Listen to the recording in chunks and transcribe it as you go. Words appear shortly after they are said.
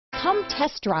Come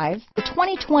test drive the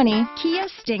 2020 Kia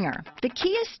Stinger. The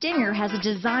Kia Stinger has a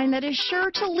design that is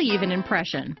sure to leave an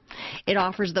impression. It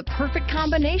offers the perfect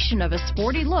combination of a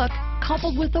sporty look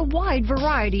coupled with a wide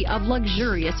variety of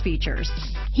luxurious features.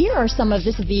 Here are some of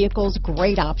this vehicle's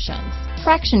great options: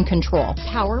 traction control,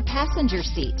 power passenger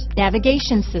seat,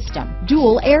 navigation system,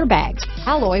 dual airbags,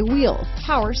 alloy wheels,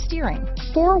 power steering,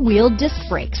 four-wheel disc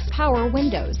brakes, power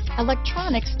windows,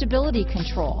 electronic stability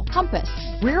control, compass,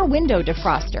 rear window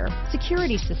defroster,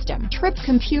 security system, trip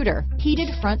computer, heated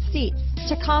front seats,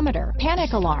 tachometer,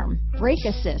 panic alarm, brake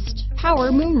assist,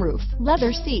 power moonroof,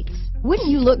 leather seats. Wouldn't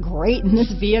you look great in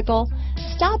this vehicle?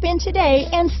 Stop in today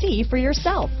and see for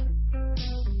yourself.